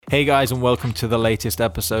Hey guys, and welcome to the latest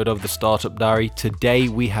episode of the Startup Diary. Today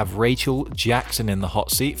we have Rachel Jackson in the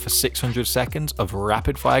hot seat for 600 seconds of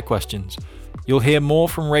rapid fire questions. You'll hear more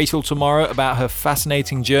from Rachel tomorrow about her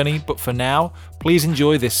fascinating journey, but for now, please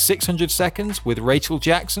enjoy this 600 seconds with Rachel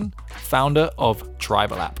Jackson, founder of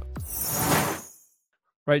Tribal App.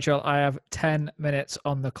 Rachel, I have 10 minutes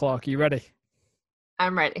on the clock. Are you ready?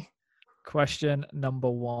 I'm ready. Question number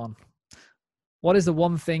 1. What is the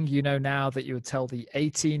one thing you know now that you would tell the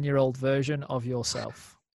 18-year-old version of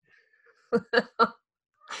yourself?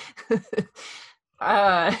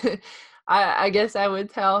 I guess I would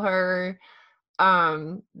tell her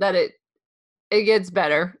that it gets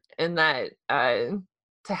better, and that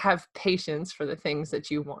to have patience for the things that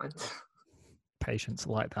you want. Patience,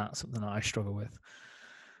 like that, something that I struggle with.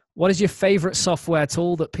 What is your favorite software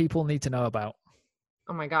tool that people need to know about?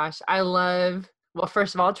 Oh my gosh, I love, well,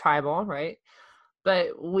 first of all, Tribal, right?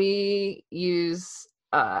 But we use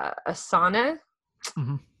Asana.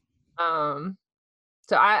 Mm-hmm.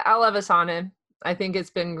 So I love Asana. I think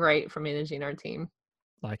it's been great for managing our team.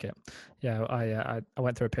 Like it. Yeah, I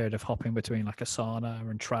went through a period of hopping between like Asana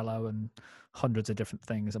and Trello and hundreds of different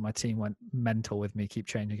things, and my team went mental with me, keep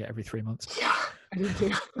changing it every 3 months. Yeah, I did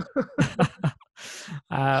too.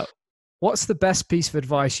 What's the best piece of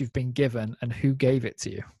advice you've been given, and who gave it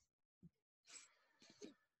to you?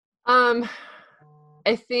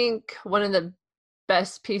 I think one of the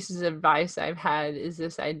best pieces of advice I've had is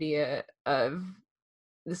this idea of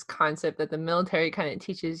this concept that the military kind of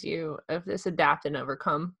teaches you of this adapt and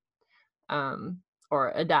overcome,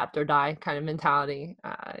 or adapt or die kind of mentality.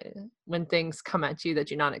 When things come at you that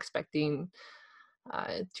you're not expecting,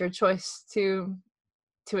 it's your choice to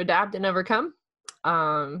adapt and overcome,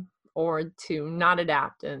 or to not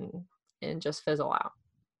adapt and just fizzle out.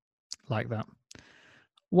 Like that.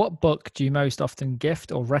 What book do you most often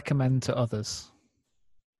gift or recommend to others?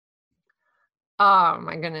 Oh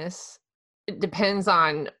my goodness. It depends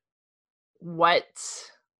on what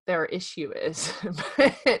their issue is.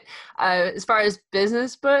 But as far as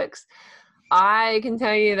business books, I can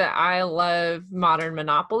tell you that I love Modern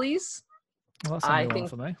Monopolies. Well, that's I a new one think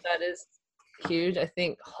for me. that is huge. I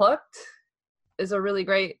think Hooked is a really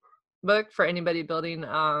great book for anybody building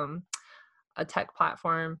a tech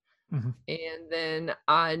platform. Mm-hmm. And then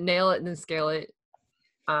Nail It and then Scale It,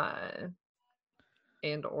 and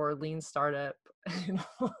or Lean Startup.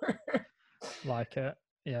 Like it.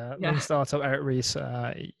 Yeah. Lean Startup, Eric Ries,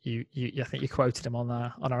 I think you quoted him on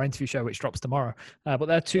our interview show, which drops tomorrow. But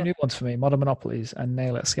there are two new ones for me, Modern Monopolies and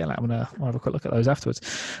Nail It, Scale It. I'm going to have a quick look at those afterwards.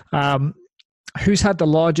 Who's had the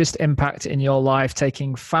largest impact in your life,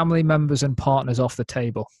 taking family members and partners off the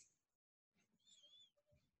table?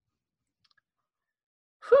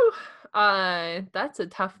 That's a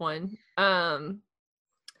tough one. I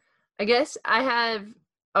guess I have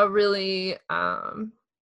a really, I'm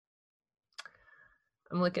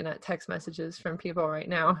looking at text messages from people right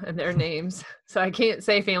now and their names. So I can't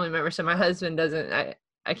say family members. So my husband doesn't,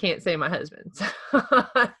 I can't say my husband. So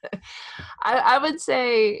I would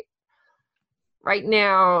say right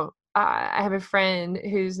now, I have a friend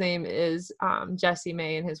whose name is Jesse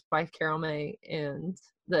May and his wife Carol May, and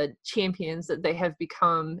the champions that they have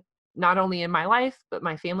become, not only in my life, but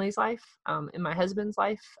my family's life, in my husband's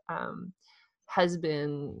life, has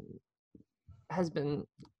been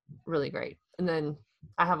really great. And then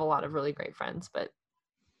I have a lot of really great friends, but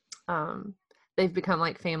they've become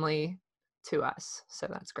like family to us. So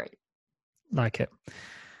that's great. Like it.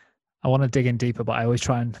 I want to dig in deeper, but I always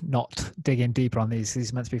try and not dig in deeper on these.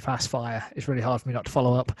 These are meant to be fast fire. It's really hard for me not to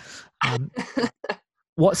follow up.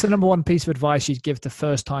 What's the number one piece of advice you'd give to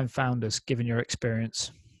first-time founders, given your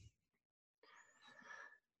experience?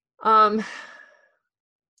 Well,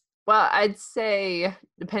 I'd say,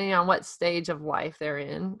 depending on what stage of life they're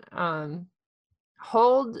in,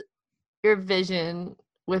 hold your vision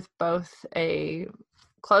with both a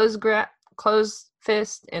closed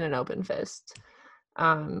fist and an open fist.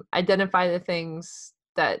 Identify the things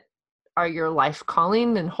that are your life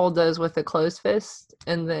calling and hold those with a closed fist,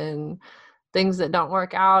 and then things that don't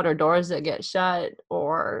work out or doors that get shut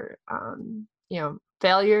or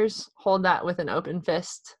failures, hold that with an open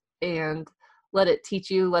fist and let it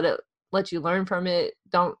teach you, let you learn from it.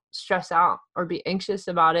 Don't stress out or be anxious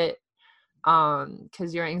about it,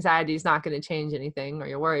 because your anxiety is not going to change anything, or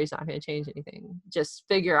your worry is not going to change anything. Just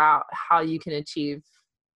figure out how you can achieve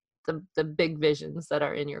the big visions that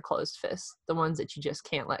are in your closed fist, the ones that you just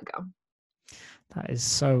can't let go. That is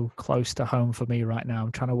so close to home for me right now.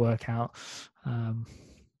 I'm trying to work out. I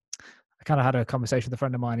kind of had a conversation with a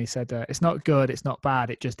friend of mine. He said, it's not good, it's not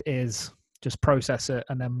bad, it just is. Just process it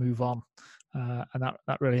and then move on. And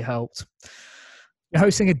that really helped. You're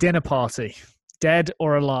hosting a dinner party, dead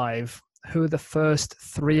or alive. Who are the first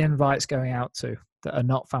 3 invites going out to that are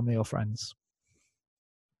not family or friends?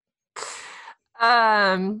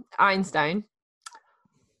 Einstein.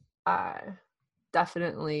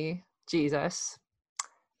 Definitely Jesus.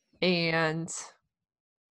 And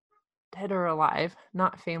dead or alive,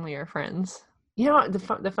 not family or friends. You know what?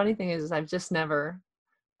 The funny thing is I've just never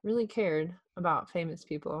really cared about famous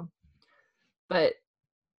people. But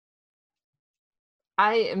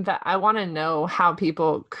I want to know how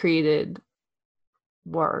people created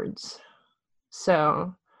words.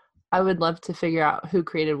 So I would love to figure out who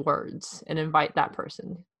created words and invite that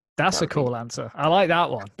person. That's a cool answer. I like that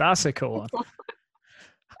one. That's a cool one.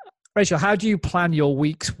 Rachel, how do you plan your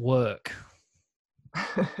week's work?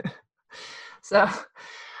 So,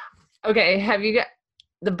 okay, have you got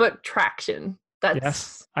the book Traction?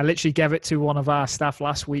 Yes, I literally gave it to one of our staff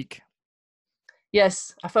last week.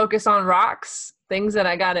 Yes, I focus on rocks, things that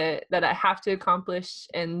I have to accomplish,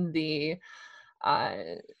 and the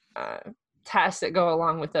tasks that go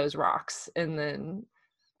along with those rocks. And then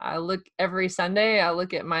I look every Sunday, I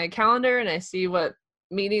look at my calendar and I see what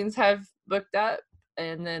meetings have booked up,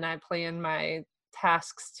 and then I plan my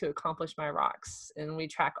tasks to accomplish my rocks, and we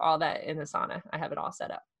track all that in Asana. I have it all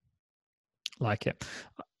set up. Like it.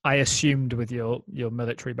 I assumed with your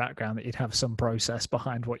military background that you'd have some process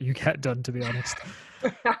behind what you get done, to be honest.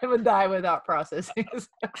 I would die without processing.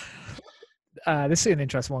 This is an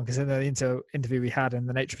interesting one because in the interview we had in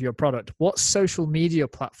the nature of your product, what social media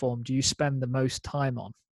platform do you spend the most time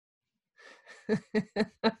on?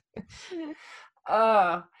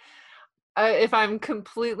 If I'm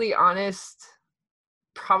completely honest,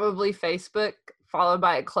 probably Facebook, followed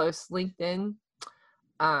by a close LinkedIn.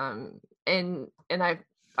 And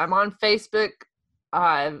I'm on Facebook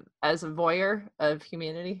as a voyeur of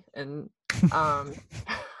humanity, and on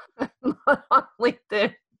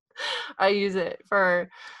LinkedIn I use it for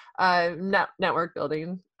network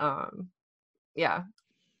building. Yeah,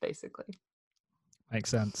 basically. Makes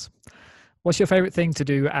sense. What's your favorite thing to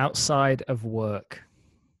do outside of work?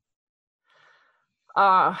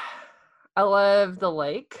 I love the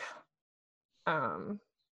lake. And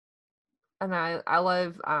I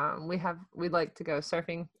love we like to go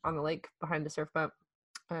surfing on the lake behind the surf boat.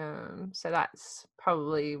 So that's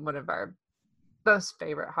probably one of our most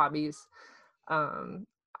favorite hobbies. I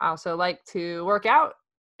also like to work out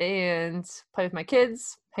and play with my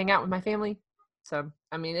kids, hang out with my family. So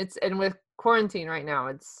I mean, and with quarantine right now,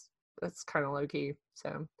 it's kind of low key.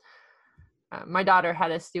 So my daughter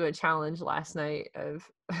had us do a challenge last night of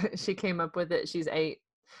she came up with it. She's 8,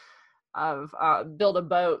 of build a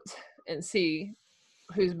boat and see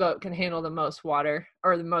whose boat can handle the most water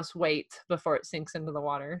or the most weight before it sinks into the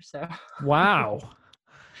water. So wow.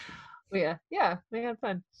 yeah, we had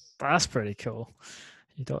fun. That's pretty cool.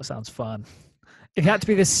 You thought it sounds fun. If you had to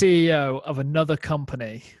be the CEO of another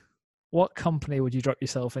company, what company would you drop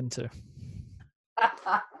yourself into?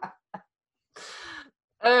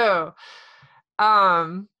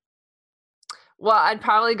 Well, I'd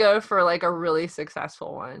probably go for like a really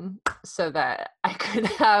successful one so that I could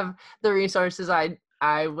have the resources I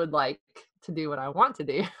would like to do what I want to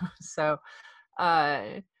do. So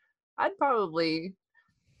I'd probably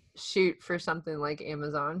shoot for something like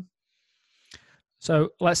Amazon. So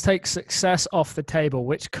let's take success off the table.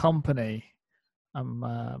 Which company, I'm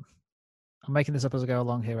making this up as I go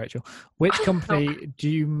along here, Rachel. Which company do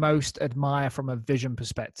you most admire from a vision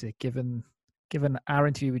perspective, given our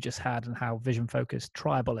interview we just had and how vision focused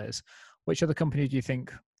Tribal is? Which other company do you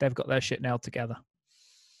think they've got their shit nailed together?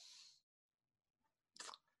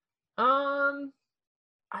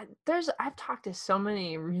 I've talked to so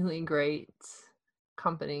many really great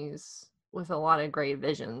companies with a lot of great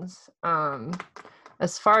visions.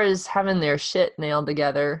 As far as having their shit nailed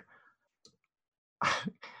together,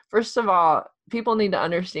 first of all, people need to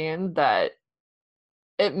understand that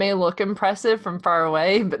it may look impressive from far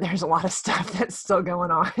away, but there's a lot of stuff that's still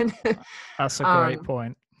going on. That's a great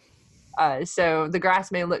point. So the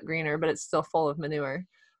grass may look greener, but it's still full of manure.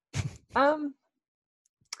 You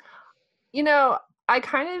know, I'm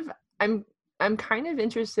kind of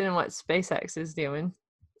interested in what SpaceX is doing.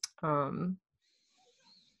 I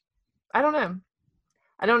don't know.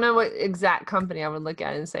 I don't know what exact company I would look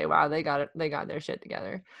at and say, wow, they got their shit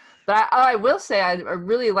together. But I will say I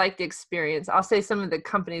really like the experience. I'll say some of the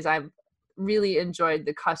companies I've really enjoyed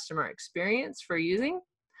the customer experience for using.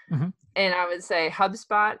 Mm-hmm. And I would say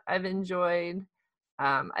HubSpot I've enjoyed.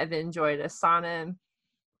 I've enjoyed Asana.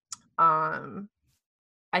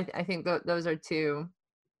 I think those are 2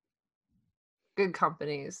 good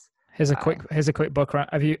companies. Here's a quick book.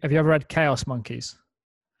 Have you ever read Chaos Monkeys?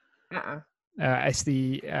 It's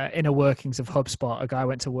the inner workings of HubSpot. A guy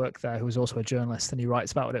went to work there who was also a journalist, and he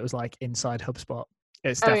writes about what it was like inside HubSpot.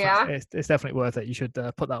 It's definitely worth it. You should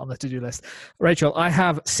put that on the to-do list. Rachel, I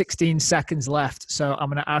have 16 seconds left, so I'm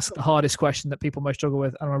going to ask the hardest question that people most struggle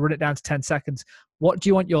with, and I'm going to run it down to 10 seconds. What do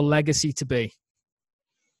you want your legacy to be?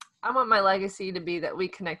 I want my legacy to be that we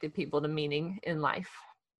connected people to meaning in life.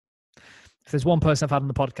 If there's one person I've had on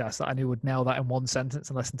the podcast that I knew would nail that in one sentence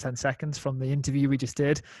in less than 10 seconds from the interview we just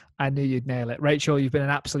did, I knew you'd nail it. Rachel, you've been an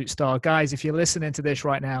absolute star. Guys, if you're listening to this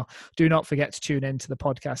right now, do not forget to tune in to the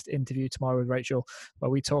podcast interview tomorrow with Rachel, where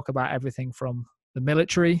we talk about everything from the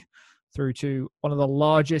military through to one of the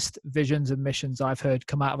largest visions and missions I've heard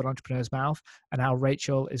come out of an entrepreneur's mouth, and how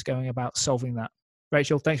Rachel is going about solving that.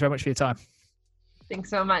 Rachel, thanks very much for your time. Thanks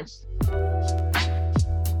so much.